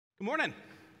Good morning.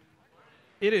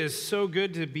 It is so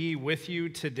good to be with you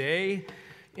today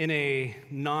in a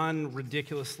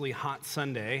non-ridiculously hot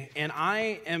Sunday, and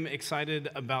I am excited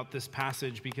about this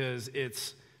passage because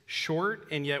it's short,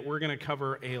 and yet we're going to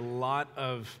cover a lot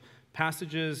of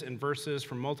passages and verses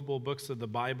from multiple books of the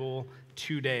Bible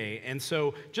today. And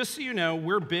so, just so you know,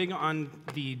 we're big on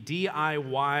the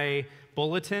DIY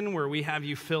bulletin where we have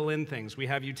you fill in things, we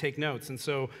have you take notes. And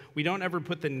so we don't ever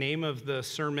put the name of the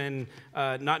sermon,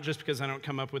 not just because I don't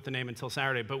come up with the name until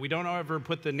Saturday, but we don't ever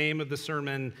put the name of the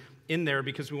sermon in there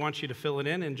because we want you to fill it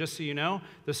in. And just so you know,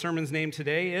 the sermon's name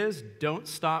today is Don't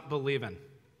Stop Believing.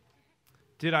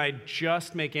 Did I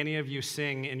just make any of you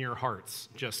sing in your hearts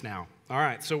just now? All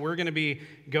right, so we're going to be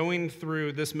going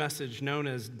through this message known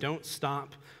as Don't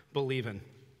Stop Believing.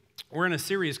 We're in a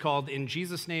series called In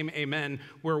Jesus' Name, Amen,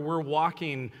 where we're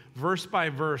walking verse by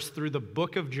verse through the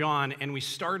book of John, and we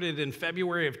started in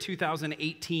February of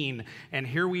 2018, and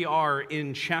here we are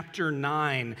in chapter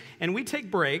 9. And we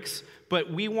take breaks,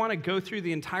 but we want to go through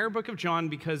the entire book of John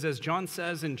because, as John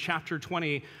says in chapter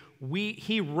 20,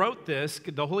 he wrote this,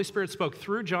 the Holy Spirit spoke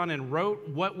through John and wrote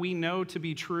what we know to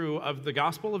be true of the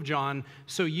Gospel of John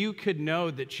so you could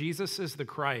know that Jesus is the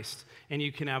Christ and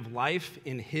you can have life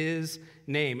in his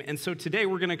name. And so today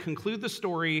we're going to conclude the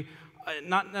story,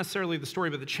 not necessarily the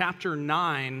story, but the chapter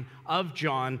 9 of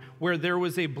John, where there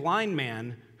was a blind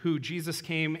man who Jesus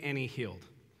came and he healed.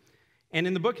 And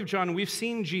in the book of John, we've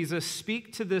seen Jesus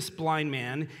speak to this blind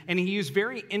man, and he used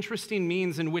very interesting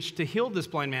means in which to heal this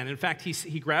blind man. In fact,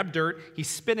 he grabbed dirt, he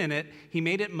spit in it, he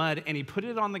made it mud, and he put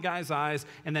it on the guy's eyes,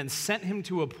 and then sent him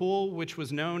to a pool which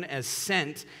was known as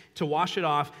Scent to wash it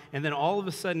off, and then all of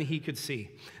a sudden he could see.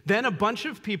 Then a bunch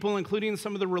of people, including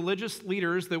some of the religious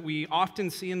leaders that we often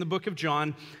see in the book of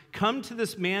John, come to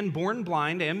this man born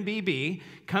blind, MBB,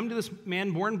 come to this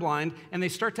man born blind, and they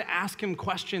start to ask him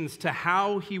questions to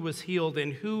how he was healed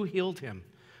and who healed him.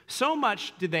 So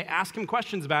much did they ask him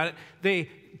questions about it, they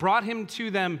brought him to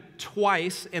them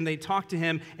twice, and they talked to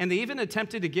him, and they even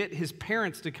attempted to get his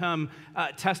parents to come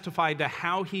testify to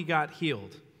how he got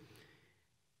healed.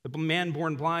 The man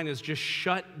born blind has just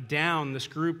shut down this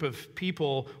group of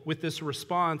people with this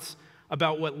response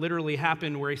about what literally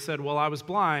happened, where he said, well, I was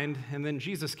blind, and then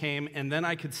Jesus came, and then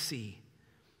I could see.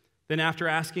 Then after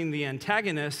asking the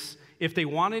antagonists if they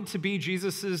wanted to be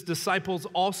Jesus' disciples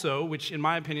also, which in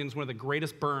my opinion is one of the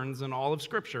greatest burns in all of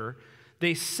Scripture,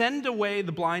 they send away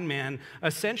the blind man,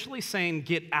 essentially saying,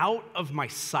 get out of my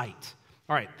sight.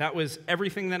 All right, that was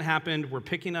everything that happened. We're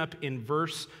picking up in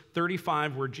verse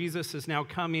 35, where Jesus is now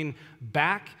coming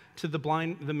back to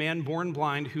the man born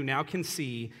blind who now can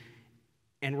see,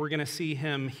 and we're going to see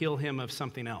him heal him of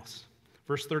something else.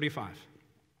 Verse 35.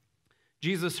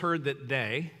 Jesus heard that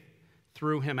they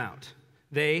threw him out.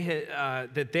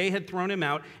 That they had thrown him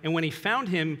out, and when he found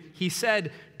him, he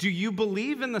said, do you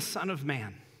believe in the Son of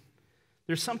Man?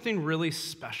 There's something really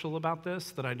special about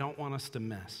this that I don't want us to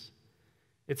miss.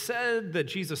 It said that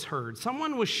Jesus heard.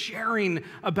 Someone was sharing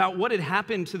about what had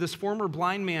happened to this former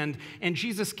blind man, and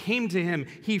Jesus came to him.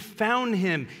 He found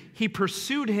him. He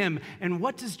pursued him. And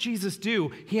what does Jesus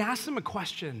do? He asks him a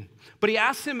question, but he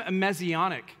asks him a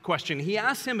messianic question. He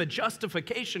asks him a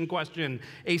justification question,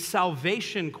 a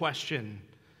salvation question.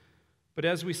 But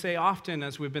as we say often,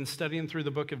 as we've been studying through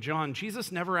the book of John,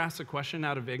 Jesus never asks a question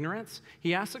out of ignorance.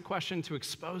 He asks a question to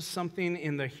expose something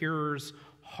in the hearer's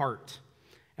heart.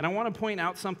 And I want to point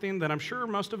out something that I'm sure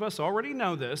most of us already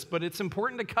know this, but it's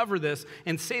important to cover this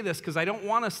and say this because I don't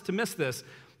want us to miss this.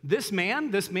 This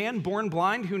man born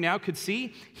blind who now could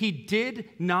see, he did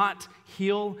not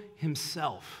heal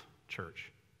himself,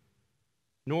 church.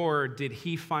 Nor did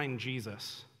he find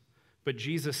Jesus, but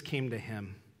Jesus came to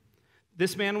him.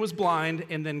 This man was blind,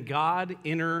 and then God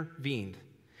intervened.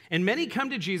 And many come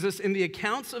to Jesus in the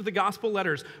accounts of the gospel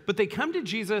letters, but they come to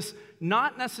Jesus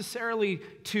not necessarily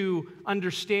to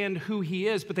understand who he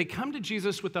is, but they come to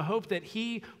Jesus with the hope that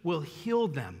he will heal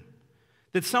them.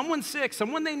 That someone's sick,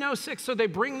 someone they know sick, so they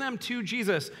bring them to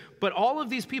Jesus. But all of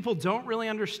these people don't really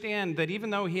understand that even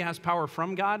though he has power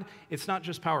from God, it's not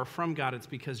just power from God, it's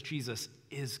because Jesus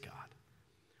is God.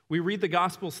 We read the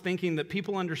Gospels thinking that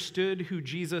people understood who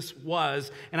Jesus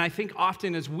was, and I think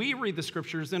often as we read the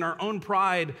Scriptures in our own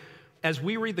pride, as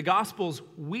we read the Gospels,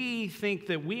 we think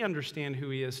that we understand who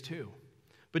he is too.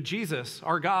 But Jesus,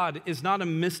 our God, is not a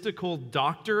mystical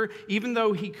doctor, even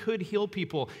though he could heal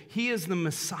people. He is the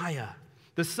Messiah,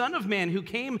 the Son of Man who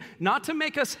came not to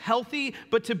make us healthy,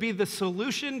 but to be the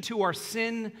solution to our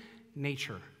sin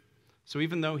nature. So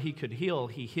even though he could heal,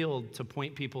 he healed to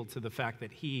point people to the fact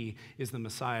that he is the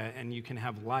Messiah and you can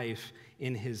have life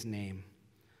in his name.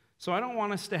 So I don't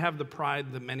want us to have the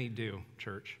pride that many do,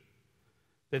 church.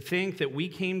 that think that we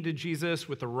came to Jesus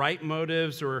with the right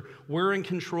motives or we're in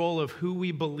control of who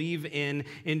we believe in.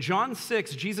 In John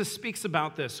 6, Jesus speaks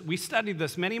about this. We studied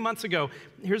this many months ago.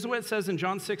 Here's what it says in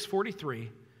John 6:43.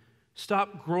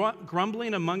 Stop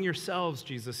grumbling among yourselves,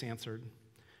 Jesus answered.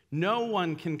 No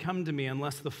one can come to me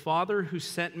unless the Father who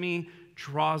sent me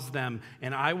draws them,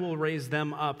 and I will raise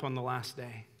them up on the last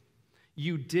day.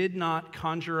 You did not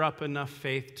conjure up enough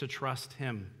faith to trust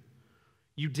him.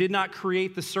 You did not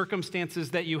create the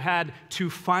circumstances that you had to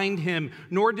find him,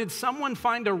 nor did someone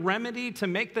find a remedy to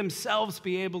make themselves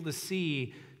be able to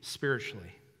see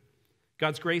spiritually.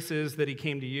 God's grace is that he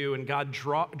came to you, and God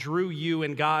drew you,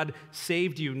 and God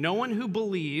saved you. No one who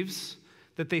believes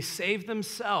that they save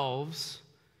themselves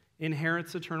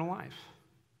inherits eternal life.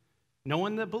 No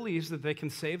one that believes that they can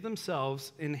save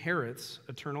themselves inherits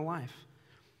eternal life.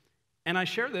 And I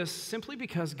share this simply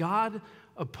because God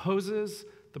opposes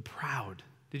the proud.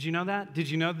 Did you know that? Did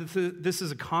you know that this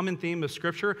is a common theme of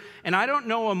Scripture? And I don't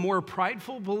know a more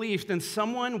prideful belief than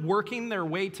someone working their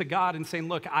way to God and saying,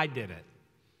 look, I did it.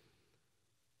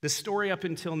 This story up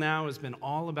until now has been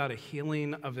all about a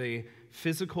healing of a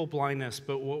physical blindness,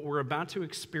 but what we're about to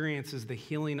experience is the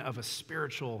healing of a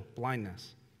spiritual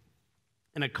blindness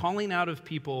and a calling out of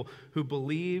people who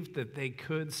believed that they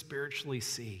could spiritually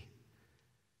see.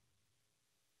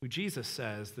 Jesus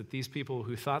says that these people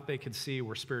who thought they could see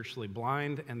were spiritually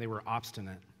blind and they were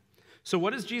obstinate. So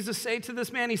what does Jesus say to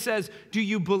this man? He says, do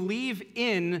you believe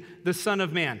in the Son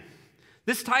of Man?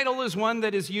 This title is one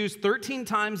that is used 13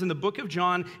 times in the book of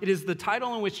John. It is the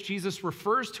title in which Jesus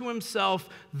refers to himself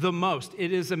the most.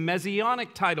 It is a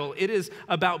messianic title. It is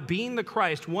about being the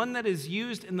Christ, one that is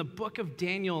used in the book of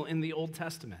Daniel in the Old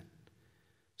Testament.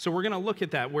 So we're going to look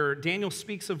at that, where Daniel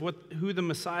speaks of who the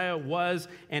Messiah was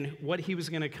and what he was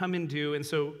going to come and do. And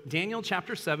so Daniel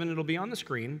chapter 7, it'll be on the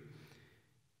screen.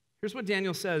 Here's what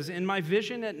Daniel says. In my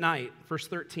vision at night, verse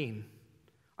 13,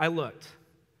 I looked,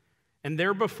 and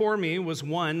there before me was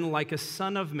one like a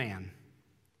son of man.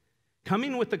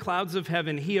 Coming with the clouds of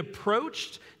heaven, he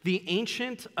approached the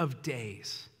Ancient of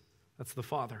Days, that's the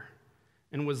Father,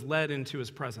 and was led into his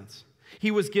presence.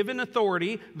 He was given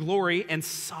authority, glory, and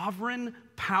sovereign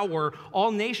power.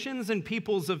 All nations and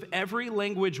peoples of every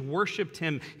language worshiped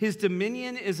him. His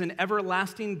dominion is an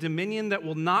everlasting dominion that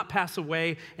will not pass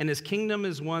away, and his kingdom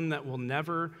is one that will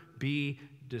never be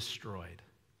destroyed.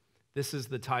 This is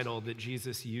the title that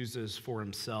Jesus uses for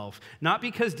himself. Not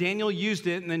because Daniel used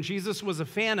it and then Jesus was a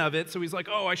fan of it, so he's like,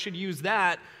 oh, I should use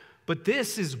that. But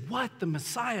this is what the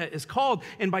Messiah is called.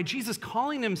 And by Jesus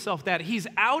calling himself that, he's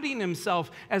outing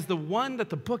himself as the one that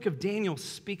the book of Daniel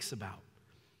speaks about.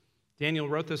 Daniel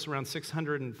wrote this around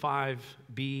 605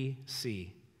 BC.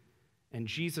 And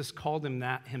Jesus called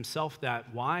himself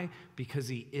that. Why? Because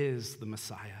he is the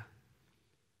Messiah.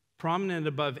 Prominent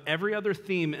above every other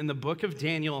theme in the book of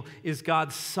Daniel is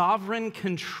God's sovereign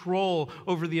control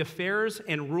over the affairs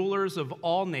and rulers of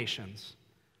all nations.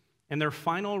 And their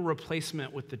final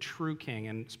replacement with the true king,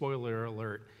 and spoiler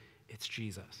alert, it's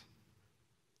Jesus.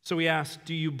 So we ask,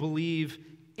 do you believe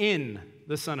in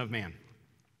the Son of Man?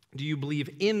 Do you believe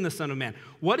in the Son of Man?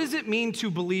 What does it mean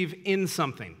to believe in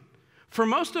something? For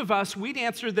most of us, we'd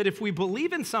answer that if we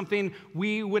believe in something,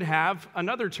 we would have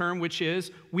another term, which is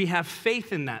we have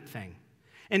faith in that thing.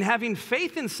 And having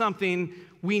faith in something,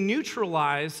 we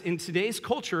neutralize in today's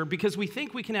culture because we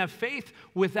think we can have faith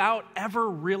without ever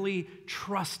really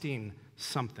trusting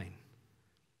something.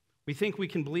 We think we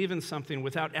can believe in something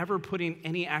without ever putting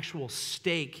any actual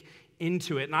stake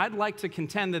into it. And I'd like to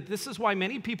contend that this is why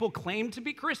many people claim to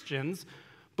be Christians,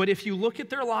 but if you look at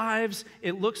their lives,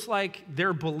 it looks like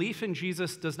their belief in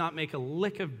Jesus does not make a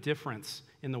lick of difference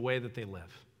in the way that they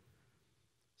live.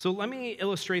 So let me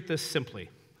illustrate this simply.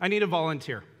 I need a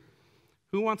volunteer.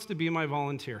 Who wants to be my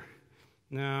volunteer?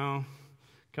 No.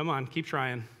 Come on, keep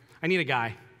trying. I need a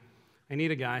guy.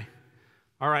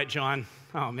 All right, John.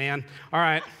 Oh, man. All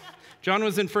right. John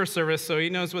was in first service, so he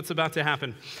knows what's about to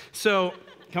happen. So,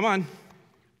 come on.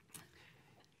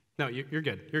 No, you're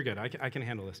good. You're good. I can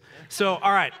handle this. So,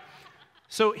 all right.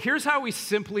 So here's how we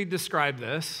simply describe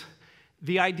this.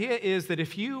 The idea is that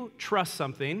if you trust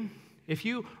something, if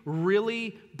you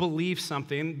really believe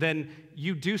something, then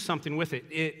you do something with it.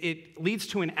 It leads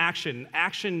to an action.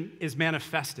 Action is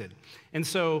manifested. And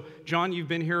so, John, you've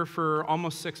been here for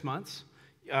almost 6 months.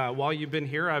 While you've been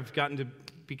here, I've gotten to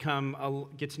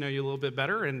get to know you a little bit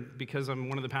better. And because I'm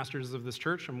one of the pastors of this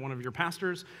church, I'm one of your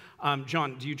pastors.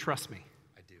 John, do you trust me?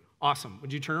 I do. Awesome.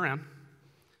 Would you turn around?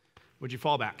 Would you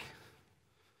fall back?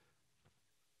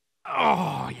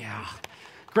 Oh, yeah.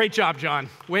 Great job, John.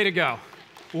 Way to go.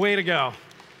 Way to go.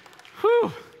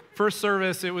 Whew. first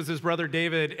service, it was his brother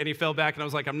David, and he fell back, and I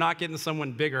was like, I'm not getting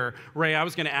someone bigger. Ray, I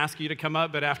was going to ask you to come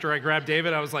up, but after I grabbed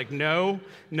David, I was like, no,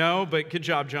 but good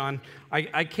job, John.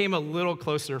 I came a little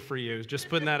closer for you, just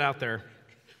putting that out there.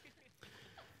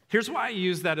 Here's why I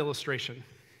use that illustration.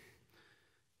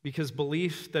 Because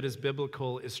belief that is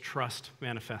biblical is trust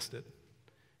manifested.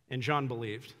 And John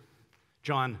believed.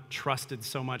 John trusted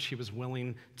so much he was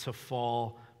willing to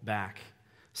fall back.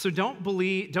 So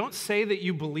don't say that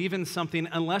you believe in something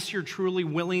unless you're truly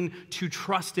willing to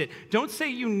trust it. Don't say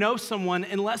you know someone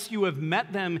unless you have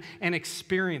met them and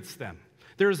experienced them.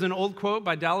 There's an old quote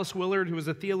by Dallas Willard, who was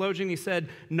a theologian. He said,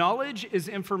 knowledge is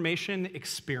information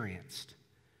experienced.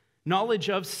 Knowledge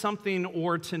of something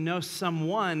or to know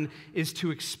someone is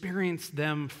to experience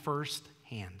them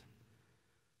firsthand.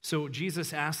 So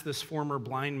Jesus asked this former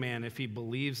blind man if he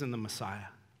believes in the Messiah.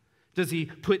 Does he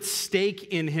put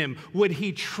stake in him? Would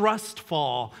he trust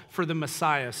fall for the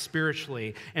Messiah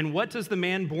spiritually? And what does the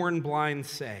man born blind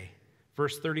say?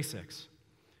 Verse 36.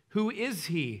 Who is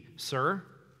he, sir?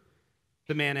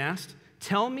 The man asked.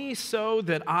 Tell me so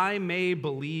that I may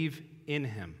believe in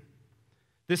him.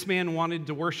 This man wanted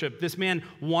to worship. This man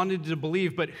wanted to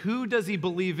believe, but who does he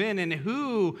believe in and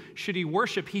who should he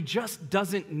worship? He just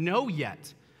doesn't know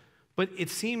yet. But it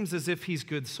seems as if he's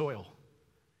good soil.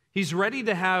 He's ready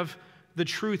to have the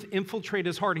truth infiltrate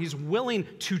his heart. He's willing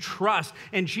to trust.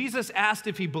 And Jesus asked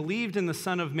if he believed in the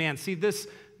Son of Man. See, this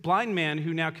blind man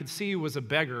who now could see was a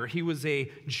beggar. He was a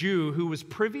Jew who was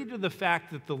privy to the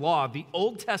fact that the law, the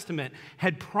Old Testament,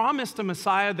 had promised a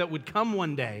Messiah that would come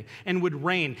one day and would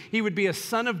reign. He would be a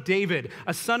son of David,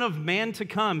 a son of man to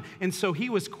come. And so he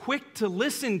was quick to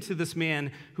listen to this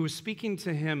man who was speaking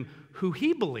to him, who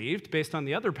he believed, based on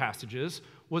the other passages,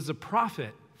 was a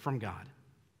prophet from God.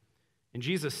 And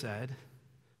Jesus said,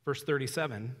 verse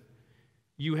 37,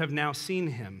 you have now seen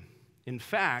him. In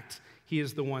fact, he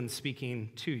is the one speaking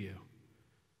to you.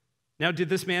 Now, did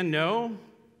this man know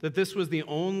that this was the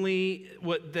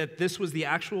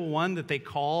actual one that they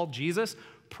called Jesus?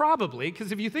 Probably,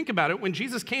 because if you think about it, when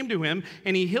Jesus came to him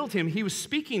and he healed him, he was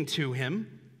speaking to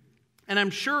him. And I'm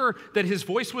sure that his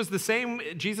voice was the same.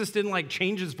 Jesus didn't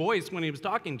change his voice when he was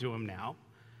talking to him now.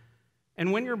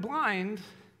 And when you're blind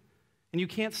and you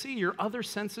can't see, your other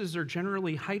senses are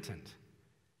generally heightened.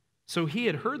 So he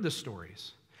had heard the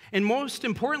stories. And most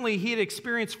importantly, he had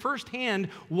experienced firsthand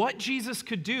what Jesus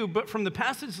could do. But from the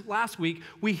passage last week,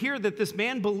 we hear that this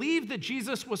man believed that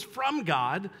Jesus was from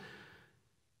God,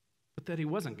 but that he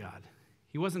wasn't God.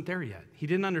 He wasn't there yet. He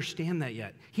didn't understand that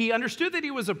yet. He understood that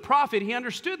he was a prophet. He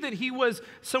understood that he was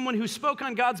someone who spoke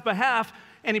on God's behalf,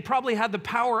 and he probably had the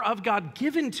power of God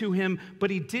given to him, but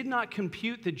he did not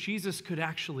compute that Jesus could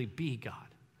actually be God.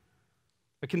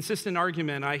 A consistent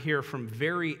argument I hear from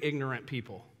very ignorant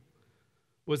people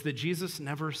was that Jesus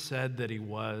never said that he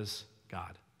was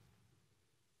God.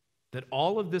 That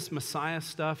all of this Messiah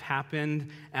stuff happened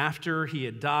after he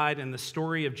had died, and the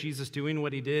story of Jesus doing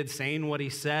what he did, saying what he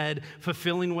said,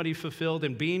 fulfilling what he fulfilled,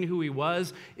 and being who he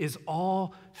was is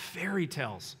all fairy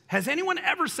tales. Has anyone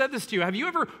ever said this to you? Have you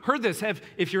ever heard this?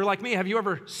 If you're like me, have you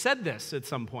ever said this at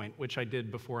some point, which I did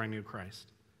before I knew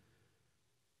Christ?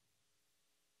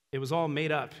 It was all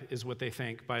made up, is what they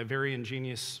think, by very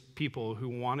ingenious people who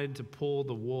wanted to pull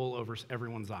the wool over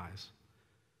everyone's eyes.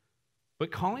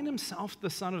 But calling himself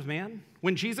the Son of Man,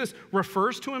 when Jesus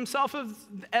refers to himself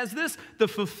as this, the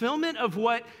fulfillment of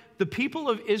what the people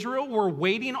of Israel were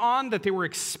waiting on, that they were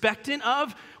expectant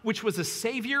of, which was a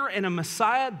Savior and a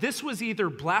Messiah, this was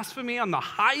either blasphemy on the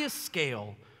highest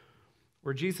scale,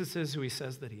 or Jesus is who he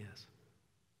says that he is.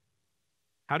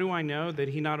 How do I know that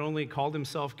he not only called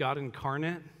himself God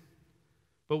incarnate,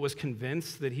 but was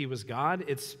convinced that he was God?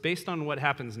 It's based on what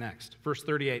happens next. Verse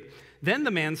 38, then the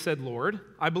man said, Lord,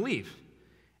 I believe.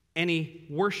 And he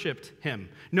worshiped him.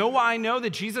 Know why I know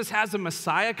that Jesus has a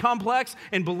Messiah complex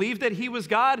and believed that he was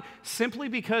God? Simply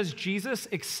because Jesus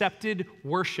accepted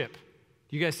worship.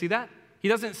 You guys see that? He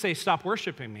doesn't say, stop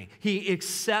worshiping me. He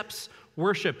accepts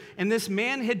worship. And this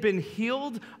man had been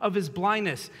healed of his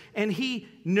blindness. And he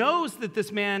knows that this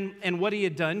man and what he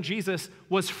had done, Jesus,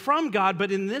 was from God.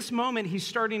 But in this moment, he's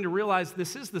starting to realize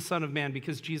this is the Son of Man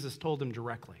because Jesus told him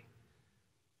directly.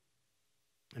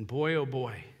 And boy, oh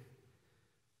boy,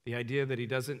 the idea that he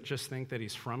doesn't just think that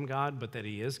he's from God, but that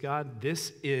he is God,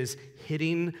 this is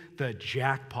hitting the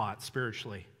jackpot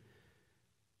spiritually.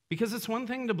 Because it's one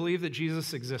thing to believe that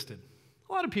Jesus existed.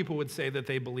 A lot of people would say that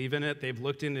they believe in it. They've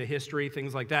looked into history,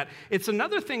 things like that. It's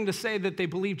another thing to say that they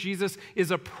believe Jesus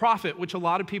is a prophet, which a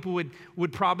lot of people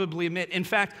would probably admit. In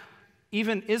fact,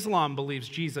 even Islam believes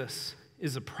Jesus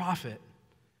is a prophet.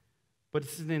 But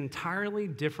it's an entirely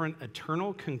different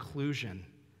eternal conclusion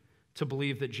to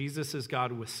believe that Jesus is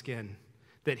God with skin,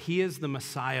 that he is the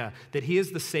Messiah, that he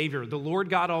is the Savior, the Lord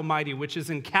God Almighty, which is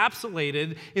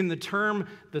encapsulated in the term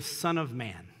the Son of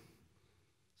Man.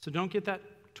 So don't get that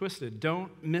twisted.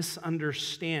 Don't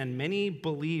misunderstand. Many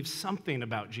believe something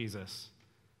about Jesus,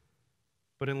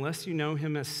 but unless you know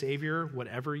him as Savior,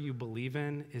 whatever you believe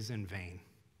in is in vain.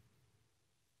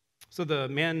 So the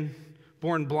man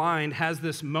born blind has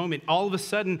this moment. All of a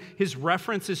sudden, his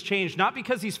reference has changed, not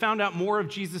because he's found out more of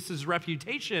Jesus'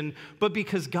 reputation, but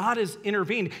because God has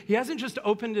intervened. He hasn't just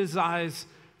opened his eyes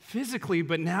physically,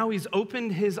 but now he's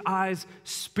opened his eyes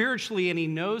spiritually, and he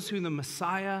knows who the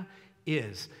Messiah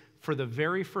is. For the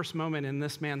very first moment in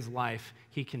this man's life,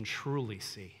 he can truly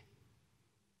see.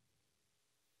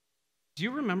 Do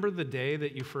you remember the day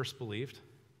that you first believed?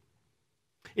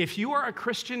 If you are a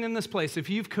Christian in this place, if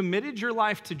you've committed your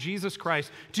life to Jesus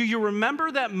Christ, do you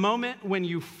remember that moment when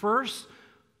you first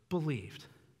believed?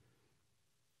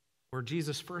 Where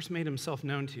Jesus first made himself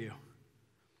known to you?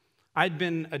 I'd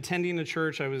been attending a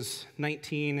church. I was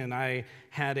 19, and I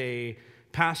had a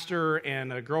pastor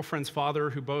and a girlfriend's father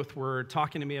who both were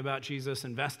talking to me about Jesus,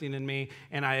 investing in me.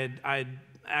 And I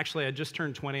just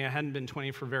turned 20. I hadn't been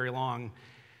 20 for very long.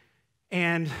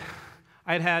 And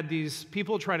I'd had these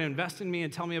people try to invest in me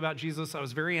and tell me about Jesus. I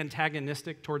was very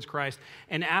antagonistic towards Christ.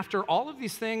 And after all of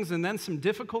these things and then some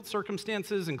difficult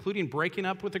circumstances, including breaking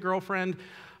up with a girlfriend,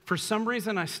 for some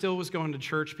reason I still was going to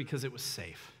church because it was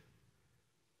safe.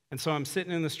 And so I'm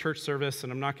sitting in this church service,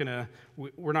 and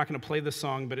we're not gonna play the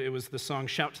song, but it was the song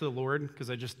Shout to the Lord, because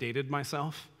I just dated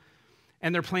myself.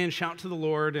 And they're playing Shout to the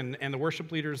Lord, and the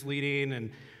worship leader's leading,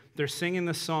 and they're singing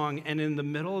this song, and in the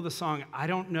middle of the song, I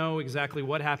don't know exactly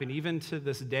what happened, even to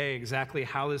this day, exactly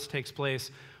how this takes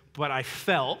place, but I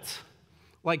felt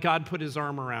like God put his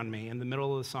arm around me in the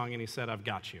middle of the song, and he said, I've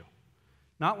got you.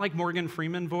 Not like Morgan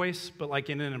Freeman voice, but like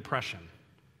in an impression.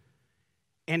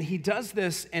 And he does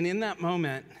this, and in that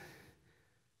moment,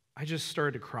 I just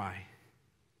started to cry.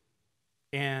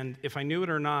 And if I knew it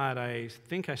or not, I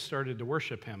think I started to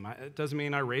worship him. It doesn't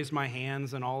mean I raised my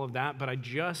hands and all of that, but I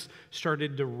just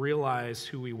started to realize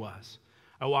who he was.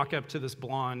 I walk up to this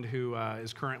blonde who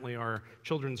is currently our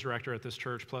children's director at this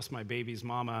church, plus my baby's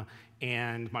mama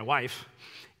and my wife.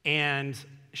 And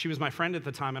she was my friend at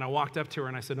the time, and I walked up to her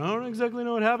and I said, I don't exactly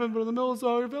know what happened, but in the middle of the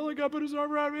song, I felt like God put his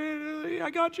arm around me, I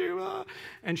got you.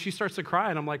 And she starts to cry,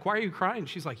 and I'm like, why are you crying?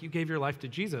 She's like, you gave your life to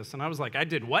Jesus. And I was like, I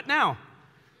did what now?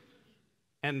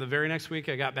 And the very next week,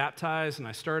 I got baptized, and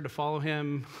I started to follow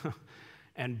him.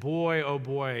 And boy, oh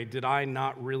boy, did I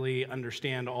not really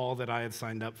understand all that I had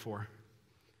signed up for.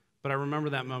 But I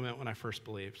remember that moment when I first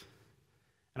believed.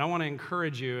 And I want to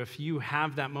encourage you, if you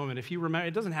have that moment, if you remember,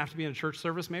 it doesn't have to be in a church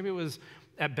service. Maybe it was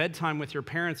at bedtime with your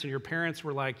parents, and your parents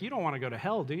were like, you don't want to go to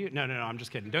hell, do you? No, I'm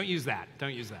just kidding. Don't use that.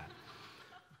 Don't use that.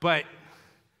 But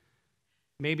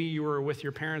maybe you were with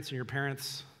your parents, and your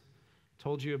parents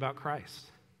told you about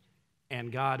Christ, and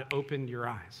God opened your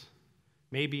eyes.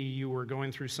 Maybe you were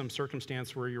going through some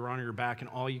circumstance where you were on your back, and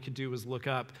all you could do was look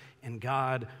up, and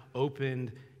God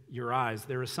opened your eyes.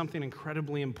 There is something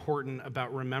incredibly important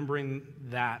about remembering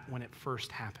that when it first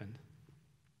happened.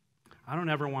 I don't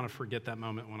ever want to forget that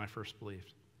moment when I first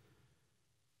believed.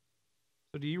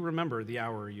 So do you remember the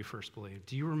hour you first believed?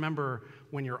 Do you remember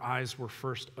when your eyes were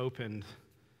first opened?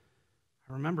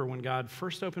 I remember when God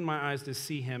first opened my eyes to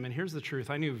see him, and here's the truth.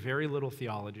 I knew very little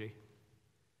theology.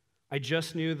 I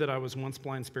just knew that I was once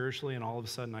blind spiritually, and all of a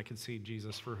sudden I could see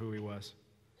Jesus for who he was.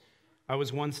 I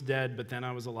was once dead, but then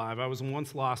I was alive. I was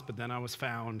once lost, but then I was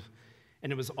found.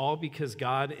 And it was all because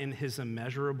God, in his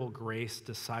immeasurable grace,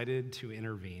 decided to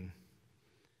intervene.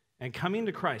 And coming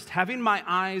to Christ, having my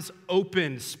eyes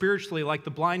opened spiritually like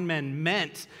the blind men,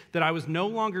 meant that I was no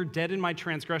longer dead in my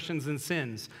transgressions and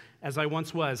sins as I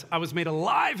once was. I was made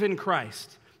alive in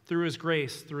Christ through his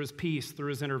grace, through his peace, through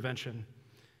his intervention.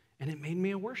 And it made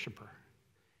me a worshiper.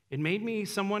 It made me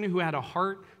someone who had a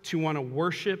heart to want to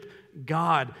worship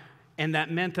God. And that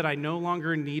meant that I no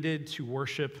longer needed to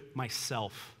worship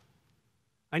myself.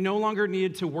 I no longer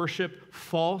needed to worship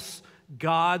false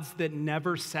gods that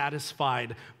never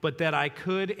satisfied, but that I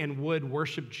could and would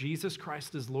worship Jesus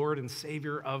Christ as Lord and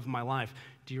Savior of my life.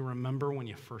 Do you remember when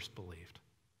you first believed?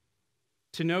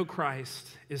 To know Christ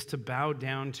is to bow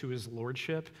down to his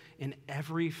lordship in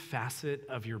every facet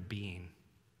of your being.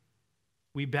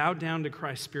 We bow down to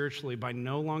Christ spiritually by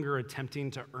no longer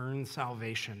attempting to earn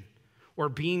salvation or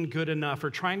being good enough or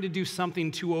trying to do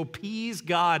something to appease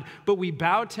God, but we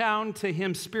bow down to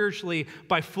him spiritually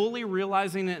by fully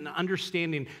realizing and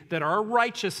understanding that our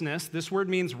righteousness, this word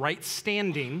means right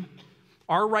standing,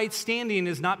 our right standing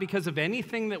is not because of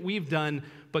anything that we've done,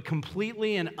 but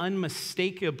completely and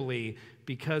unmistakably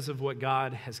because of what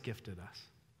God has gifted us.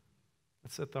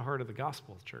 That's at the heart of the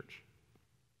gospel, church.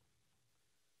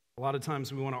 A lot of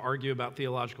times we want to argue about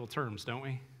theological terms, don't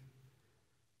we?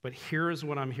 But here's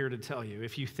what I'm here to tell you.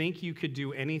 If you think you could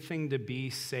do anything to be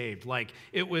saved, like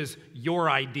it was your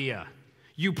idea,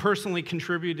 you personally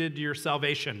contributed to your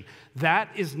salvation, that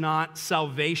is not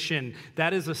salvation.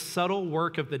 That is a subtle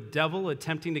work of the devil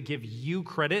attempting to give you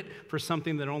credit for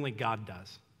something that only God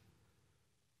does.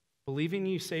 Believing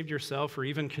you saved yourself or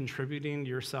even contributing to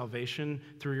your salvation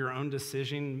through your own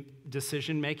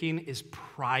decision making is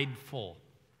prideful.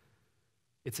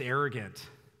 It's arrogant.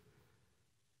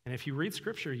 And if you read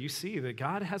Scripture, you see that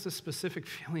God has a specific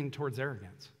feeling towards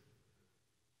arrogance.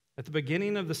 At the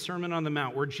beginning of the Sermon on the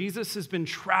Mount, where Jesus has been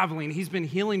traveling, he's been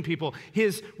healing people,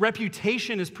 his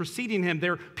reputation is preceding him,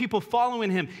 there are people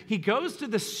following him. He goes to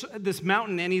this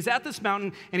mountain, and he's at this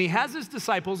mountain, and he has his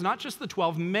disciples, not just the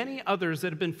 12, many others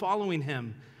that have been following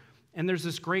him. And there's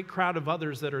this great crowd of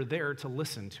others that are there to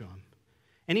listen to him.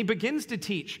 And he begins to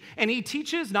teach, and he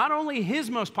teaches not only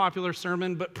his most popular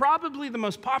sermon, but probably the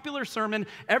most popular sermon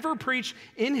ever preached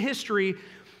in history.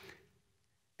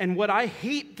 And what I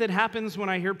hate that happens when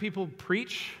I hear people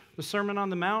preach the Sermon on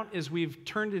the Mount is we've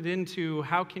turned it into,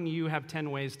 how can you have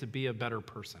 10 ways to be a better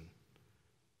person?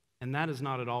 And that is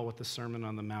not at all what the Sermon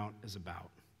on the Mount is about.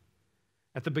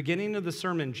 At the beginning of the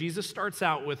sermon, Jesus starts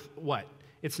out with what?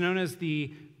 It's known as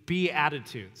the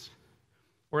Beatitudes,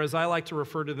 or as I like to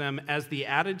refer to them, as the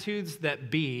attitudes that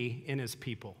be in his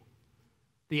people.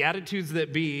 The attitudes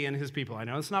that be in his people. I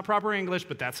know it's not proper English,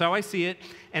 but that's how I see it.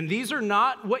 And these are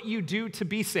not what you do to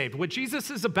be saved. What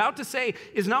Jesus is about to say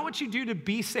is not what you do to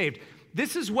be saved.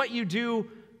 This is what you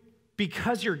do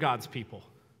because you're God's people.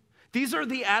 These are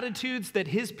the attitudes that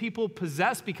his people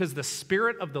possess because the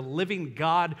Spirit of the living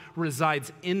God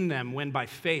resides in them when by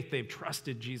faith they've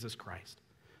trusted Jesus Christ.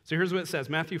 So here's what it says,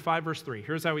 Matthew 5, verse 3.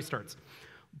 Here's how he starts.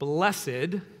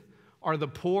 Blessed are the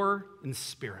poor in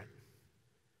spirit,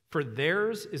 for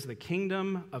theirs is the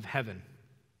kingdom of heaven.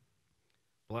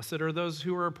 Blessed are those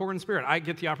who are poor in spirit. I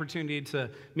get the opportunity to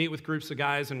meet with groups of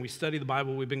guys, and we study the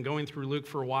Bible. We've been going through Luke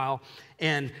for a while.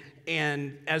 And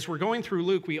as we're going through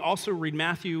Luke, we also read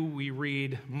Matthew, we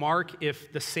read Mark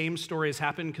if the same story has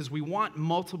happened, because we want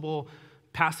multiple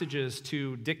passages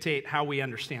to dictate how we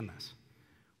understand this.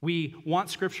 We want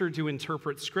Scripture to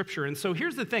interpret Scripture. And so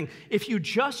here's the thing. If you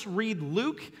just read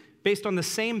Luke based on the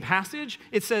same passage,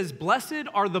 it says, blessed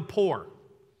are the poor.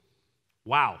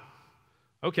 Wow.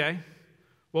 Okay.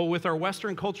 Well, with our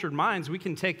Western cultured minds, we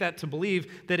can take that to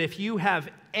believe that if you have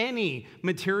any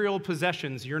material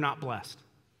possessions, you're not blessed.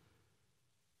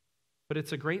 But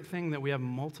it's a great thing that we have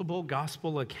multiple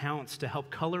gospel accounts to help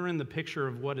color in the picture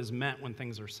of what is meant when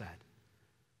things are said.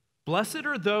 Blessed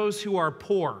are those who are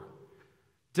poor,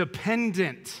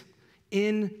 dependent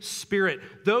in spirit,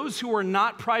 those who are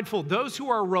not prideful, those who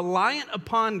are reliant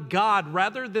upon God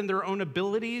rather than their own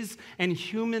abilities and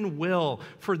human will,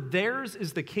 for theirs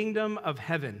is the kingdom of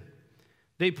heaven.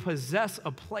 They possess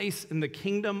a place in the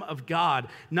kingdom of God,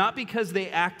 not because they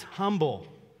act humble,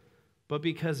 but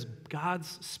because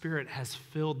God's Spirit has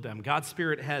filled them. God's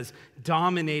Spirit has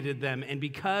dominated them, and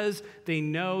because they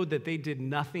know that they did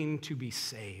nothing to be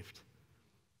saved.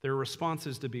 Their response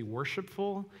is to be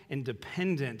worshipful and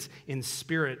dependent in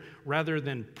spirit rather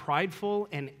than prideful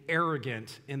and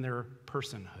arrogant in their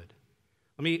personhood.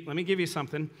 Let me give you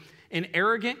something. An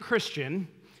arrogant Christian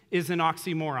is an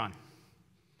oxymoron.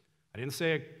 I didn't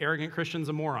say an arrogant Christian's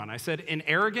a moron. I said an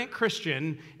arrogant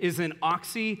Christian is an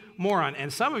oxymoron.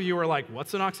 And some of you are like,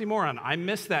 what's an oxymoron? I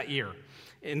missed that year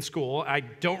in school. I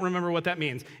don't remember what that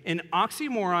means. An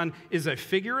oxymoron is a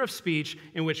figure of speech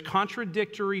in which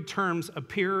contradictory terms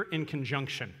appear in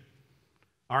conjunction.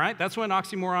 All right? That's what an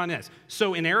oxymoron is.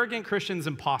 So an arrogant Christian is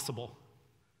impossible.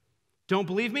 Don't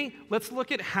believe me? Let's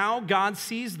look at how God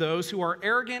sees those who are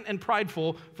arrogant and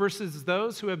prideful versus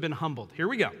those who have been humbled. Here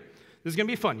we go. This is going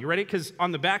to be fun. You ready? Because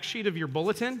on the back sheet of your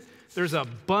bulletin, there's a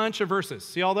bunch of verses.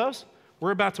 See all those?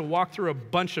 We're about to walk through a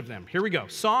bunch of them. Here we go.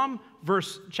 Psalm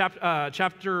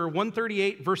chapter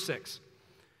 138, verse 6.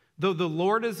 Though the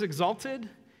Lord is exalted,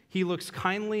 he looks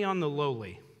kindly on the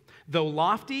lowly. Though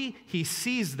lofty, he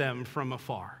sees them from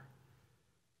afar.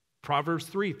 Proverbs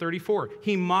 3:34.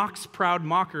 He mocks proud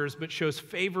mockers, but shows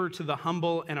favor to the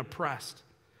humble and oppressed.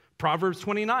 Proverbs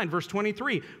 29, verse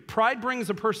 23. Pride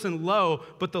brings a person low,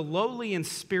 but the lowly in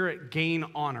spirit gain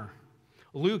honor.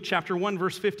 Luke chapter 1,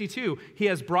 verse 52, he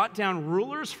has brought down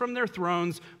rulers from their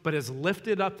thrones, but has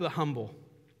lifted up the humble.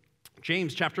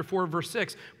 James chapter 4, verse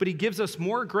 6, but he gives us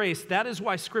more grace. That is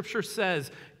why Scripture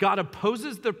says God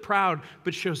opposes the proud,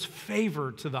 but shows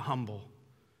favor to the humble.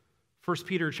 1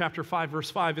 Peter chapter 5, verse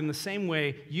 5, in the same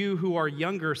way, you who are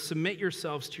younger, submit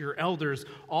yourselves to your elders.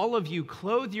 All of you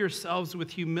clothe yourselves with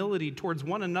humility towards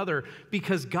one another,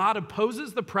 because God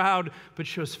opposes the proud, but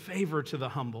shows favor to the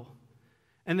humble.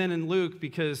 And then in Luke,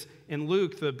 because in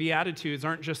Luke, the Beatitudes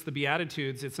aren't just the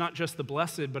Beatitudes, it's not just the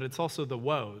blessed, but it's also the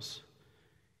woes.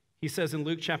 He says in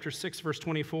Luke chapter 6, verse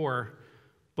 24,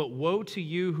 but woe to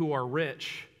you who are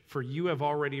rich, for you have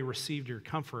already received your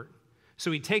comfort.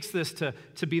 So he takes this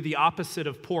to be the opposite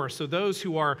of poor. So those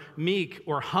who are meek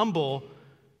or humble,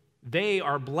 they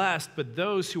are blessed, but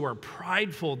those who are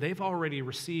prideful, they've already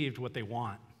received what they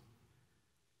want.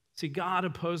 See, God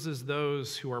opposes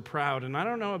those who are proud. And I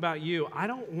don't know about you, I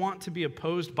don't want to be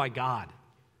opposed by God.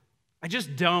 I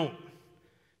just don't.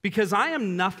 Because I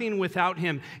am nothing without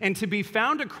him. And to be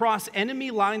found across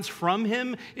enemy lines from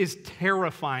him is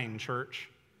terrifying, church.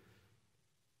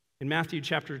 In Matthew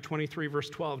chapter 23, verse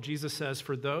 12, Jesus says,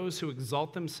 for those who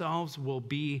exalt themselves will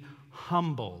be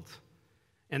humbled,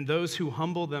 and those who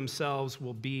humble themselves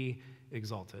will be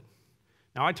exalted.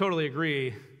 Now, I totally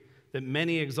agree that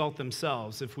many exalt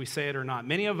themselves, if we say it or not.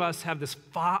 Many of us have this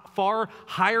far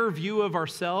higher view of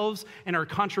ourselves and our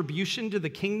contribution to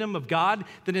the kingdom of God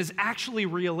than is actually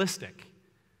realistic.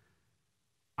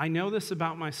 I know this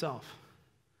about myself.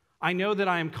 I know that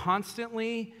I am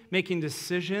constantly making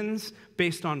decisions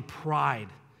based on pride.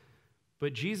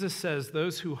 But Jesus says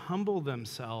those who humble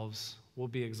themselves will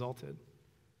be exalted.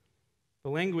 The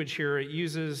language here, it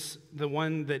uses the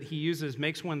one that he uses,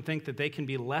 makes one think that they can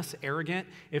be less arrogant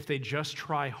if they just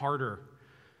try harder.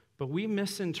 But we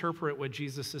misinterpret what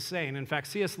Jesus is saying. In fact,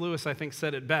 C.S. Lewis, I think,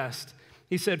 said it best.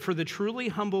 He said, for the truly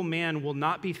humble man will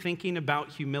not be thinking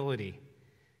about humility.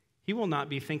 He will not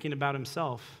be thinking about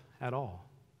himself at all.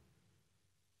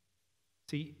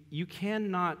 See, you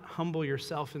cannot humble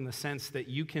yourself in the sense that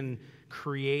you can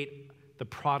create the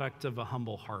product of a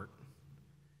humble heart.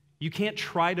 You can't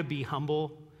try to be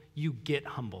humble, you get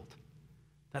humbled.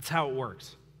 That's how it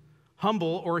works.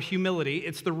 Humble, or humility,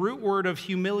 it's the root word of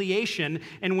humiliation.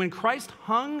 And when Christ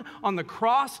hung on the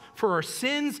cross for our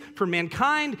sins, for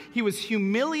mankind, he was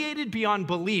humiliated beyond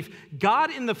belief.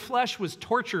 God in the flesh was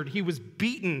tortured. He was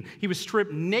beaten. He was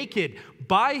stripped naked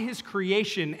by his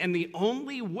creation. And the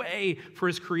only way for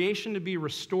his creation to be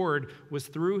restored was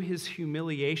through his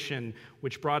humiliation,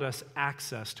 which brought us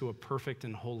access to a perfect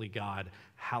and holy God.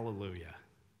 Hallelujah.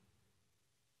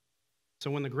 So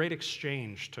when the great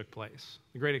exchange took place,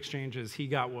 the great exchange is he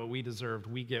got what we deserved,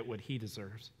 we get what he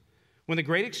deserves. When the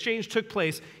great exchange took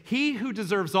place, he who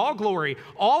deserves all glory,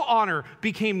 all honor,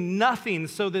 became nothing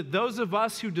so that those of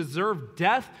us who deserve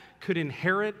death could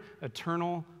inherit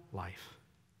eternal life.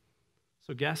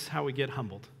 So guess how we get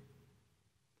humbled?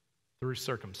 Through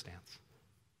circumstance.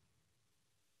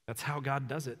 That's how God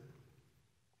does it.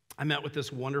 I met with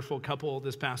this wonderful couple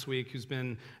this past week who's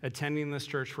been attending this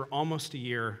church for almost a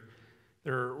year.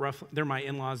 They're my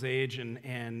in-laws' age,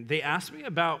 and they asked me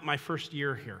about my first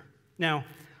year here. Now,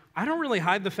 I don't really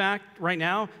hide the fact right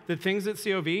now that things at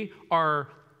COV are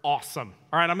awesome.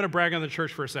 All right, I'm going to brag on the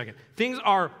church for a second. Things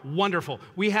are wonderful.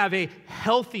 We have a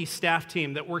healthy staff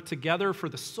team that work together for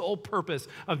the sole purpose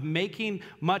of making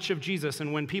much of Jesus.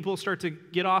 And when people start to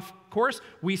get off course,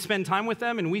 we spend time with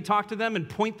them, and we talk to them and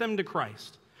point them to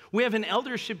Christ. We have an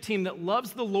eldership team that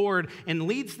loves the Lord and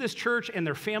leads this church and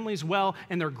their families well,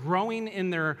 and they're growing in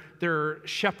their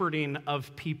shepherding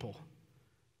of people.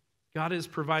 God has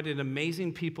provided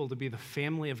amazing people to be the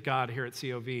family of God here at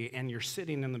COV, and you're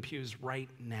sitting in the pews right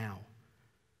now.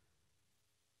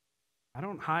 I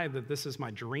don't hide that this is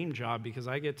my dream job because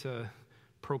I get to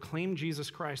proclaim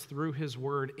Jesus Christ through his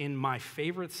word in my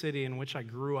favorite city in which I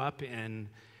grew up in.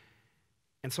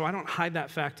 And so I don't hide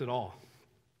that fact at all.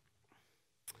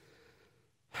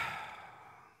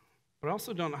 But I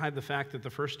also don't hide the fact that the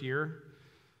first year,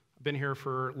 I've been here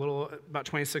for about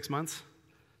 26 months.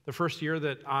 The first year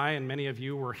that I and many of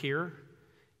you were here,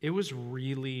 it was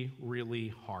really, really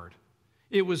hard.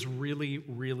 It was really,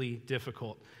 really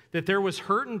difficult. That there was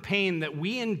hurt and pain that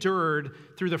we endured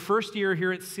through the first year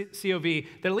here at COV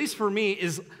that, at least for me,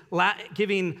 is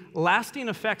giving lasting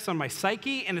effects on my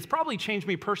psyche, and it's probably changed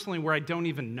me personally where I don't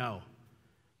even know.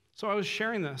 So I was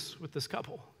sharing this with this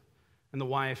couple, and the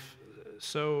wife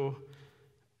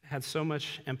had so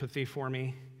much empathy for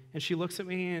me. And she looks at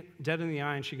me dead in the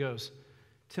eye and she goes,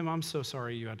 Tim, I'm so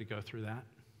sorry you had to go through that.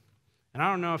 And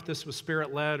I don't know if this was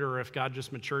spirit-led or if God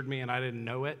just matured me and I didn't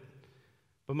know it.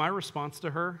 But my response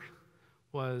to her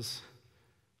was,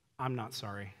 I'm not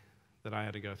sorry that I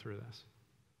had to go through this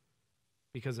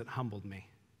because it humbled me.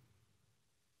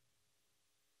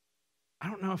 I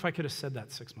don't know if I could have said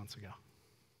that 6 months ago.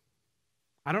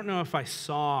 I don't know if I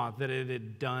saw that it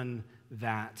had done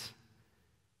that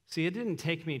See, it didn't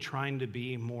take me trying to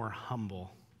be more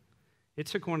humble. It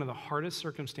took one of the hardest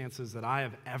circumstances that I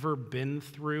have ever been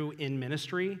through in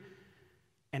ministry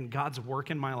and God's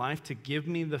work in my life to give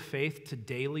me the faith to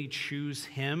daily choose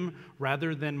Him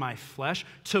rather than my flesh,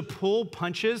 to pull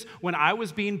punches when I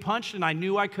was being punched and I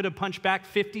knew I could have punched back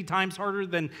 50 times harder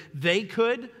than they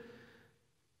could.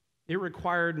 It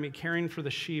required me caring for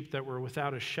the sheep that were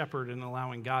without a shepherd and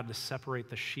allowing God to separate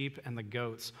the sheep and the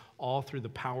goats, all through the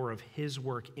power of His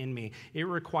work in me. It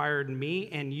required me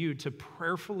and you to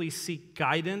prayerfully seek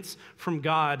guidance from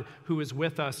God who is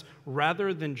with us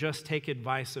rather than just take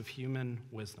advice of human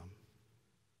wisdom.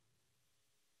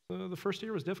 So the first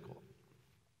year was difficult,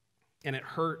 and it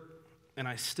hurt. And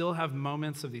I still have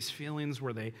moments of these feelings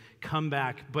where they come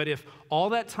back. But if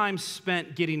all that time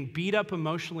spent getting beat up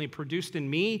emotionally produced in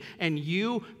me and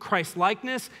you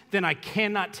Christ-likeness, then I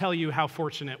cannot tell you how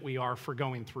fortunate we are for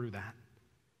going through that.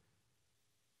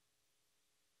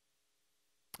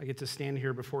 I get to stand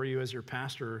here before you as your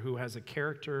pastor who has a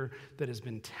character that has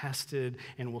been tested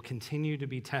and will continue to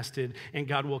be tested, and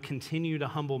God will continue to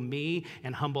humble me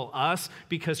and humble us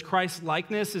because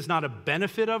Christ-likeness is not a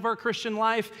benefit of our Christian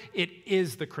life, it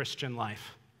is the Christian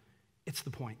life. It's the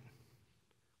point.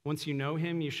 Once you know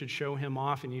Him, you should show Him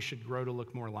off and you should grow to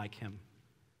look more like Him.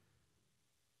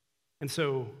 And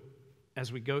so,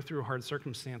 as we go through hard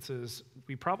circumstances,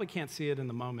 we probably can't see it in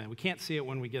the moment. We can't see it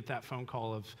when we get that phone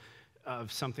call of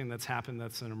something that's happened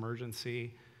that's an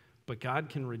emergency, but God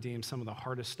can redeem some of the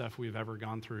hardest stuff we've ever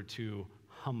gone through to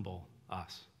humble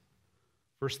us.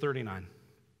 Verse 39,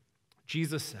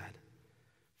 Jesus said,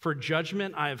 "For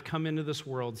judgment I have come into this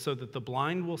world so that the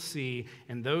blind will see,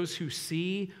 and those who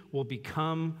see will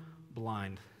become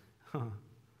blind."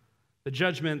 The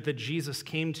judgment that Jesus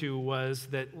came to was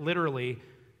that literally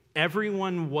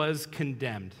everyone was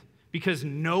condemned. Because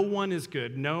no one is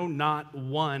good, no, not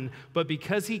one. But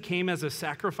because He came as a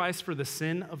sacrifice for the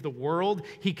sin of the world,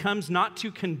 He comes not to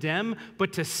condemn,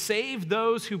 but to save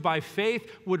those who by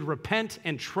faith would repent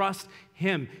and trust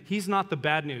Him. He's not the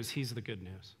bad news, He's the good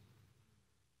news.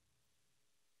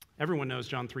 Everyone knows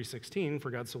John 3:16,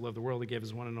 "For God so loved the world, He gave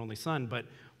His one and only Son." But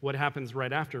what happens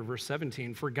right after, verse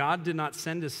 17? "For God did not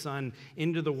send His Son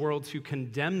into the world to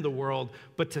condemn the world,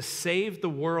 but to save the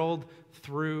world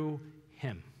through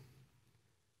Him."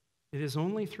 It is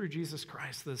only through Jesus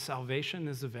Christ that salvation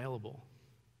is available.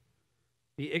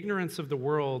 The ignorance of the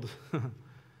world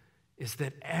is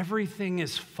that everything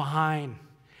is fine.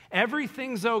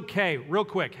 Everything's okay. Real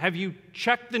quick, have you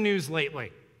checked the news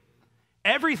lately?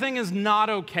 Everything is not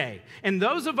okay. And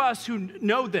those of us who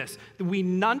know this, we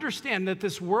understand that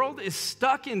this world is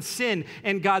stuck in sin,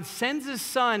 and God sends His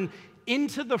Son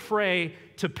into the fray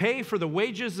to pay for the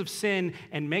wages of sin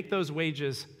and make those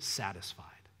wages satisfied.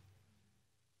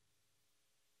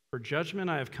 "For judgment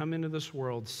I have come into this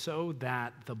world so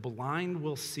that the blind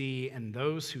will see, and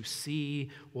those who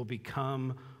see will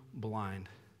become blind."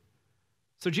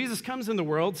 So Jesus comes in the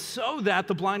world so that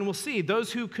the blind will see.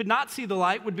 Those who could not see the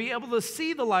light would be able to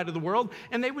see the light of the world,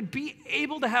 and they would be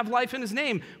able to have life in His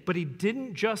name. But He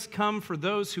didn't just come for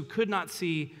those who could not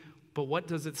see, but what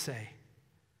does it say?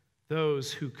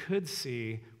 Those who could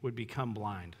see would become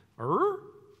blind.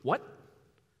 What?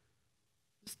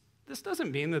 This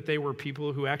doesn't mean that they were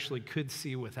people who actually could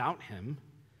see without Him,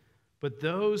 but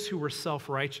those who were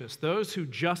self-righteous, those who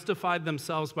justified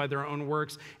themselves by their own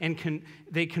works, and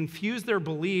they confused their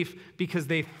belief because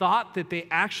they thought that they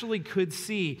actually could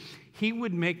see. He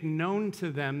would make known to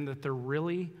them that they're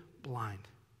really blind.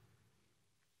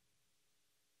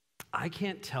 I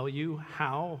can't tell you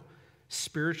how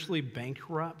spiritually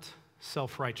bankrupt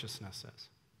self-righteousness is,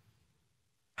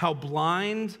 how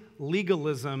blind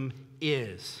legalism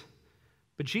is.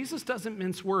 But Jesus doesn't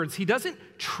mince words. He doesn't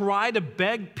try to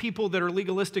beg people that are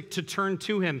legalistic to turn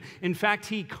to Him. In fact,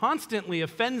 He constantly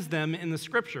offends them in the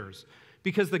Scriptures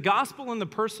because the gospel and the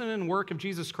person and work of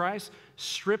Jesus Christ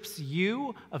strips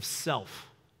you of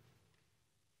self.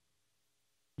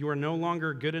 You are no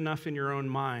longer good enough in your own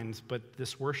minds, but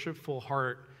this worshipful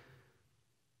heart,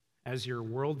 as your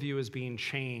worldview is being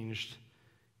changed,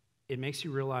 it makes you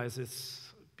realize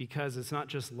it's because it's not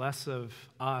just less of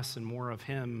us and more of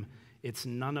Him. It's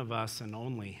none of us and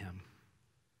only Him.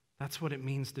 That's what it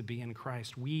means to be in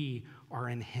Christ. We are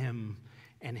in Him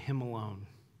and Him alone.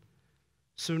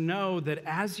 So know that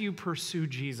as you pursue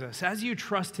Jesus, as you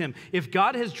trust Him, if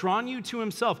God has drawn you to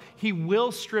Himself, He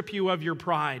will strip you of your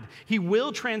pride. He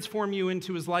will transform you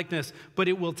into His likeness, but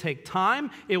it will take time.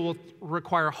 It will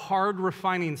require hard,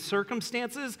 refining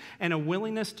circumstances and a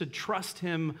willingness to trust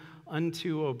Him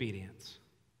unto obedience.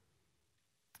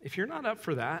 If you're not up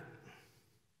for that,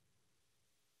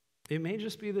 It may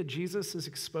just be that Jesus is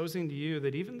exposing to you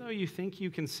that even though you think you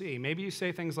can see, maybe you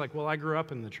say things like, well, I grew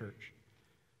up in the church,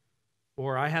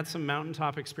 or I had some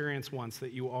mountaintop experience once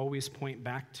that you always point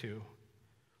back to,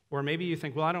 or maybe you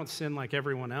think, well, I don't sin like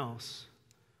everyone else.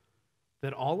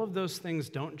 That all of those things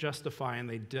don't justify, and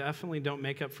they definitely don't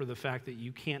make up for the fact that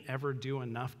you can't ever do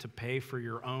enough to pay for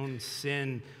your own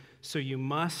sin. So you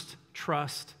must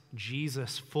trust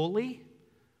Jesus fully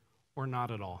or not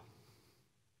at all.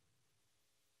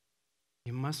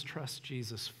 You must trust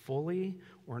Jesus fully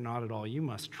or not at all. You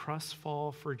must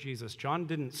fall for Jesus. John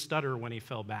didn't stutter when he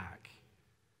fell back.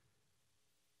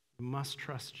 You must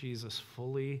trust Jesus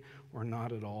fully or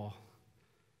not at all.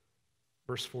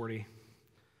 Verse 40.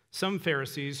 Some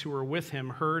Pharisees who were with him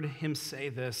heard him say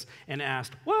this and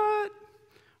asked, "What?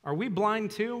 Are we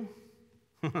blind too?"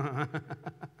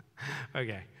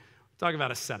 Okay, talk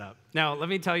about a setup. Now, let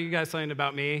me tell you guys something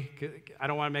about me. I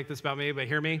don't want to make this about me, but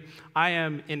hear me. I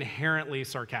am inherently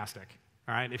sarcastic,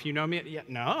 all right? If you know me,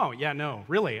 no,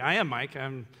 really, I am, Mike.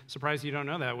 I'm surprised you don't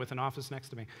know that with an office next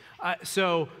to me.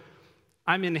 So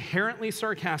I'm inherently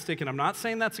sarcastic, and I'm not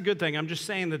saying that's a good thing. I'm just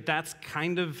saying that that's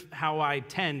kind of how I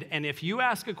tend. And if you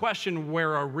ask a question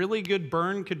where a really good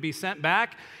burn could be sent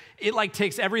back, it like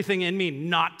takes everything in me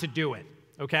not to do it,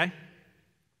 okay?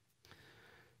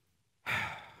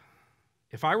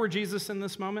 If I were Jesus in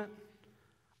this moment,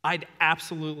 I'd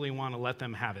absolutely want to let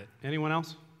them have it. Anyone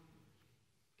else?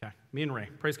 Okay, me and Ray,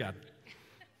 praise God.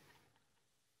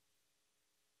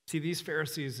 See, these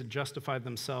Pharisees had justified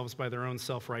themselves by their own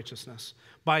self-righteousness,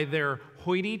 by their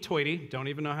hoity-toity, don't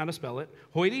even know how to spell it,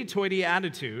 hoity-toity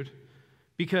attitude,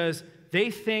 because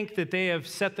they think that they have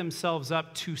set themselves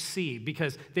up to see,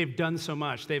 because they've done so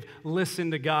much. They've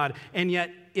listened to God. And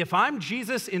yet, if I'm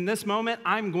Jesus in this moment,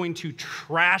 I'm going to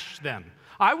trash them.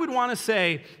 I would want to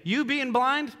say, you being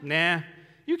blind? Nah,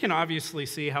 you can obviously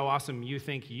see how awesome you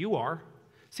think you are.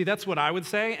 See, that's what I would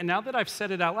say. And now that I've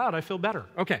said it out loud, I feel better.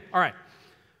 Okay, all right.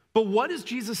 But what does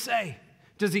Jesus say?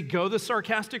 Does he go the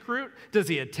sarcastic route? Does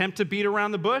he attempt to beat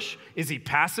around the bush? Is he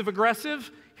passive aggressive?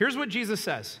 Here's what Jesus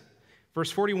says. Verse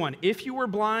 41, if you were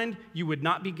blind, you would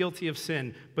not be guilty of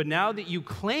sin. But now that you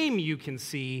claim you can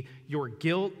see, your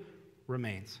guilt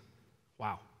remains.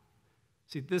 Wow.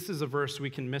 See, this is a verse we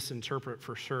can misinterpret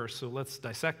for sure, so let's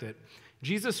dissect it.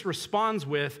 Jesus responds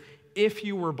with, if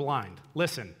you were blind.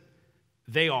 Listen,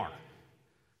 they are.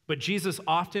 But Jesus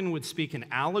often would speak in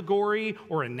allegory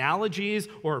or analogies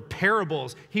or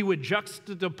parables. He would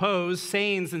juxtapose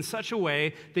sayings in such a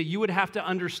way that you would have to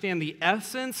understand the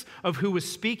essence of who was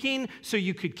speaking so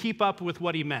you could keep up with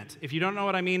what he meant. If you don't know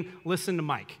what I mean, listen to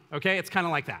Mike, okay? It's kind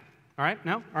of like that, all right?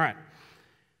 No? All right.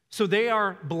 So they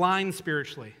are blind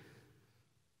spiritually,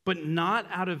 but not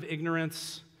out of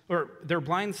ignorance, or they're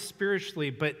blind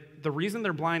spiritually, but the reason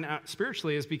they're blind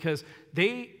spiritually is because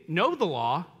they know the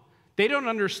law. They don't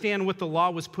understand what the law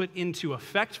was put into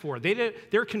effect for.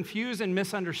 They're confused and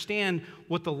misunderstand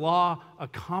what the law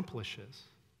accomplishes.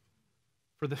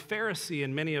 For the Pharisee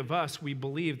and many of us, we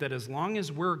believe that as long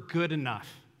as we're good enough,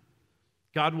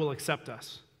 God will accept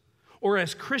us. Or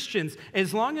as Christians,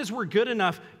 as long as we're good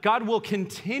enough, God will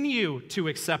continue to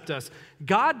accept us.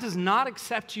 God does not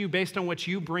accept you based on what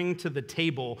you bring to the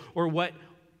table or what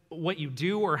you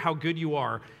do or how good you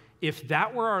are. If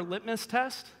that were our litmus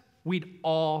test, we'd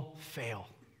all fail.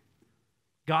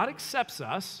 God accepts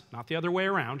us, not the other way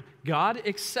around. God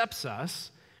accepts us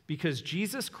because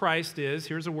Jesus Christ is,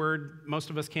 here's a word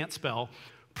most of us can't spell,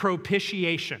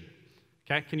 propitiation.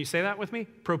 Okay, can you say that with me?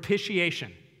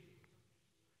 Propitiation.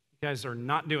 You guys are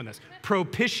not doing this.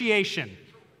 Propitiation.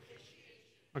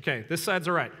 Okay, this side's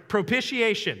all right.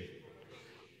 Propitiation.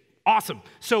 Awesome.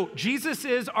 So Jesus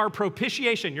is our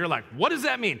propitiation. You're like, what does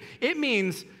that mean? It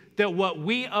means that what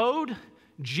we owed,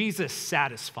 Jesus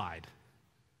satisfied.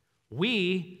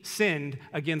 We sinned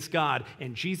against God,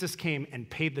 and Jesus came and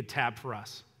paid the tab for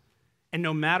us. And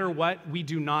no matter what, we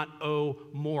do not owe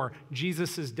more.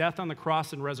 Jesus' death on the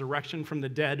cross and resurrection from the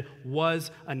dead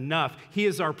was enough. He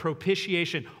is our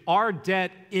propitiation. Our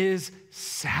debt is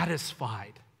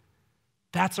satisfied.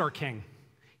 That's our King.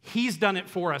 He's done it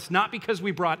for us, not because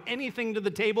we brought anything to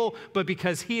the table, but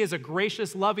because he is a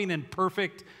gracious, loving, and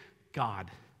perfect God.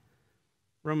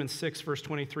 Romans 6, verse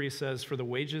 23 says, for the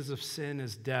wages of sin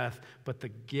is death, but the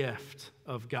gift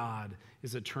of God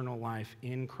is eternal life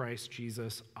in Christ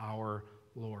Jesus our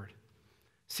Lord.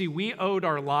 See, we owed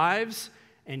our lives,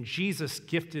 and Jesus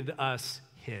gifted us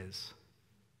his.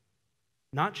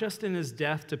 Not just in his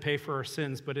death to pay for our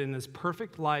sins, but in his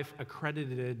perfect life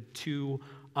accredited to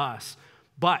us.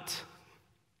 But,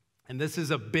 and this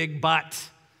is a big but,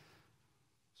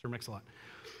 Sir Mix-a-Lot,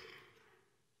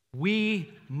 we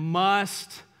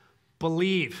must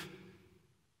believe.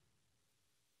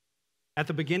 At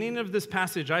the beginning of this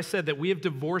passage, I said that we have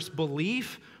divorced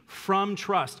belief from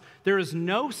trust. There is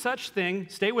no such thing,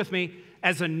 stay with me,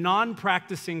 as a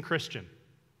non-practicing Christian.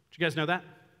 Did you guys know that?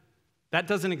 That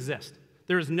doesn't exist.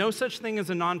 There is no such thing as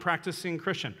a non-practicing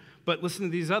Christian. But listen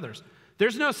to these others.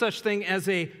 There's no such thing as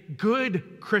a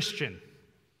good Christian.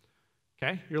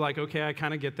 Okay? You're like, okay, I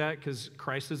kind of get that because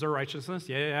Christ is our righteousness.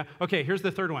 Yeah. Okay, here's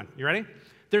the third one. You ready?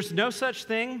 There's no such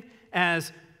thing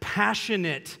as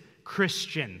passionate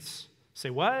Christians. Say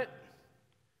what?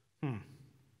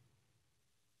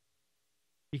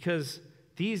 Because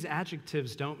these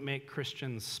adjectives don't make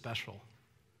Christians special.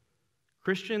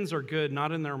 Christians are good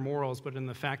not in their morals, but in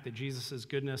the fact that Jesus'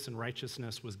 goodness and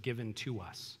righteousness was given to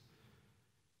us.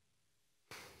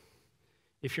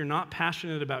 If you're not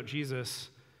passionate about Jesus,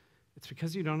 it's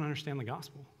because you don't understand the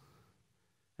gospel.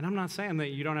 And I'm not saying that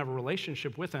you don't have a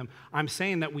relationship with him. I'm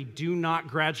saying that we do not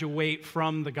graduate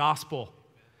from the gospel.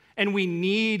 And we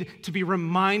need to be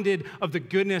reminded of the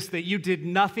goodness that you did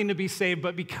nothing to be saved,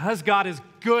 but because God is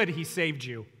good, he saved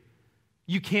you.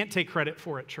 You can't take credit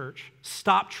for it, church.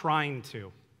 Stop trying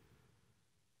to.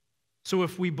 So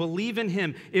if we believe in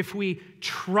him, if we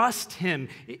trust him,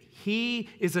 he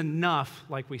is enough,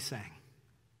 like we sang.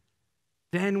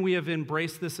 Then we have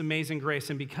embraced this amazing grace,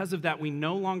 and because of that, we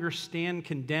no longer stand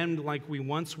condemned like we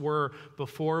once were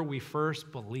before we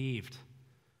first believed.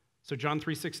 So John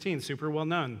 3:16, super well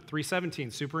known.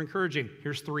 3:17, super encouraging.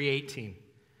 Here's 3:18.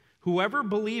 Whoever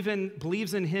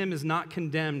believes in him is not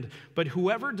condemned, but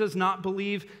whoever does not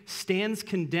believe stands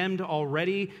condemned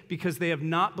already because they have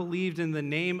not believed in the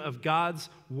name of God's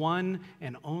one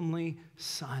and only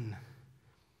Son.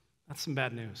 That's some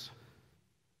bad news.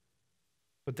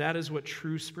 But that is what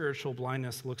true spiritual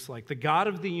blindness looks like. The God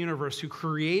of the universe who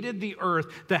created the earth,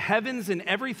 the heavens, and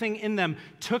everything in them,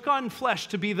 took on flesh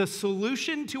to be the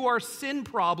solution to our sin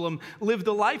problem, lived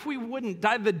the life we wouldn't,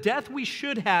 died the death we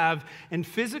should have, and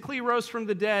physically rose from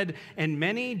the dead. And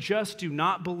many just do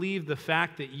not believe the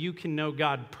fact that you can know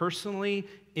God personally,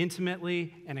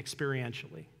 intimately, and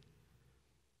experientially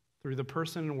through the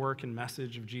person and work and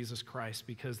message of Jesus Christ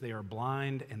because they are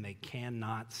blind and they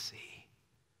cannot see.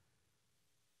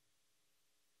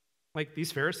 Like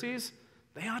these Pharisees,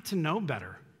 they ought to know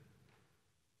better.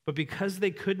 But because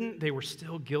they couldn't, they were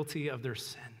still guilty of their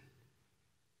sin.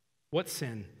 What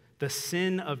sin? The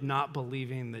sin of not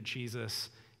believing that Jesus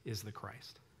is the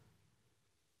Christ.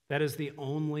 That is the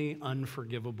only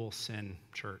unforgivable sin,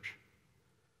 church.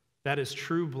 That is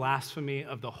true blasphemy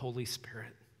of the Holy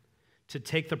Spirit. To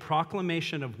take the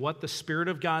proclamation of what the Spirit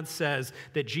of God says,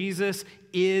 that Jesus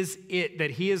is it,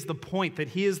 that he is the point, that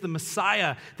he is the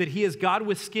Messiah, that he is God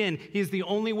with skin, he is the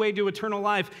only way to eternal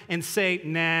life, and say,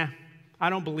 nah, I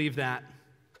don't believe that,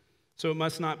 so it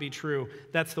must not be true.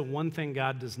 That's the one thing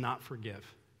God does not forgive.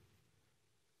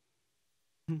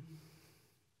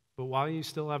 But while you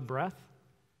still have breath,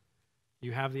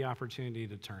 you have the opportunity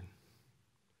to turn.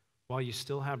 While you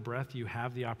still have breath, you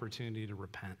have the opportunity to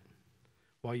repent.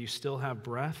 While you still have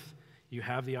breath, you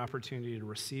have the opportunity to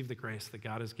receive the grace that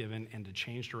God has given and to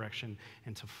change direction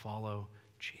and to follow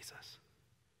Jesus.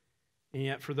 And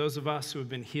yet, for those of us who have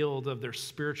been healed of their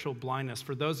spiritual blindness,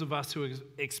 for those of us who have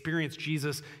experienced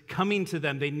Jesus coming to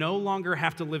them, they no longer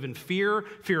have to live in fear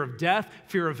of death,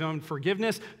 fear of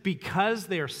unforgiveness, because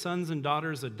they are sons and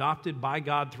daughters adopted by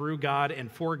God, through God,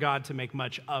 and for God to make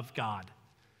much of God.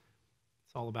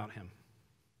 It's all about him.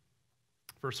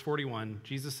 Verse 41,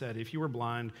 Jesus said, if you were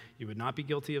blind, you would not be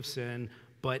guilty of sin,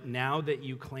 but now that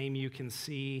you claim you can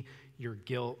see, your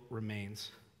guilt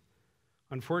remains.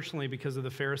 Unfortunately, because of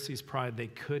the Pharisees' pride, they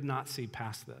could not see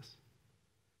past this.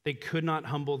 They could not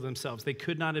humble themselves. They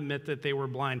could not admit that they were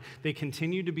blind. They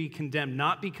continued to be condemned,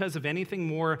 not because of anything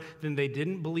more than they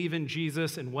didn't believe in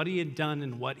Jesus and what he had done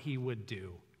and what he would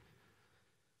do.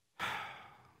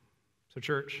 So,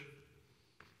 church,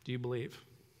 do you believe?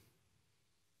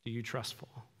 Do you trust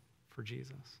fall for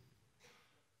Jesus?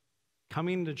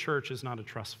 Coming to church is not a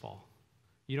trust fall.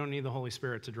 You don't need the Holy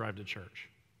Spirit to drive to church.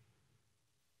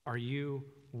 Are you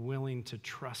willing to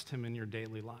trust him in your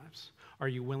daily lives? Are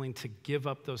you willing to give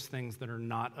up those things that are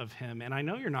not of him? And I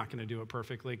know you're not going to do it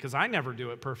perfectly because I never do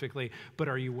it perfectly, but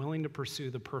are you willing to pursue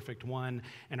the perfect one?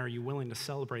 And are you willing to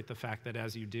celebrate the fact that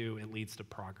as you do, it leads to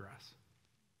progress?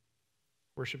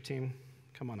 Worship team,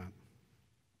 come on up.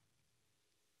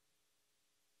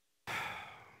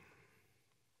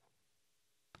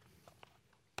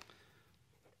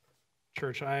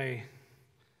 Church, I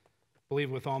believe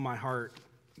with all my heart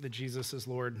that Jesus is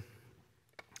Lord,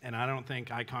 and I don't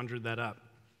think I conjured that up.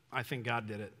 I think God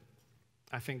did it.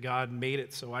 I think God made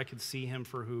it so I could see him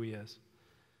for who he is.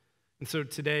 And so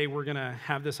today we're going to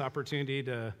have this opportunity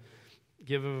to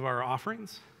give of our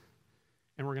offerings,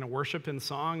 and we're going to worship in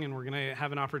song, and we're going to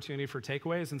have an opportunity for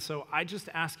takeaways. And so I just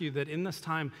ask you that in this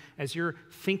time, as you're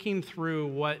thinking through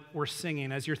what we're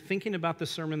singing, as you're thinking about the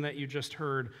sermon that you just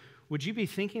heard, would you be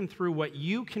thinking through what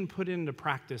you can put into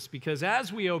practice? Because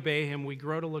as we obey him, we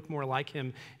grow to look more like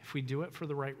him if we do it for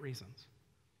the right reasons.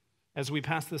 As we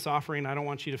pass this offering, I don't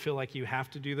want you to feel like you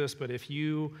have to do this, but if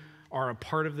you are a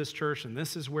part of this church and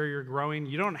this is where you're growing,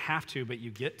 you don't have to, but you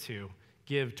get to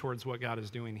give towards what God is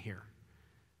doing here.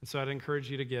 And so I'd encourage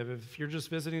you to give. If you're just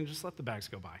visiting, just let the bags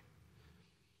go by.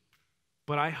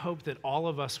 But I hope that all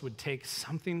of us would take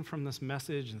something from this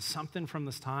message and something from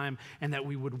this time, and that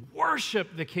we would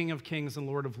worship the King of Kings and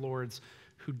Lord of Lords,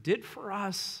 who did for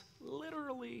us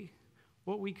literally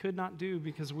what we could not do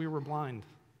because we were blind.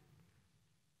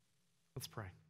 Let's pray.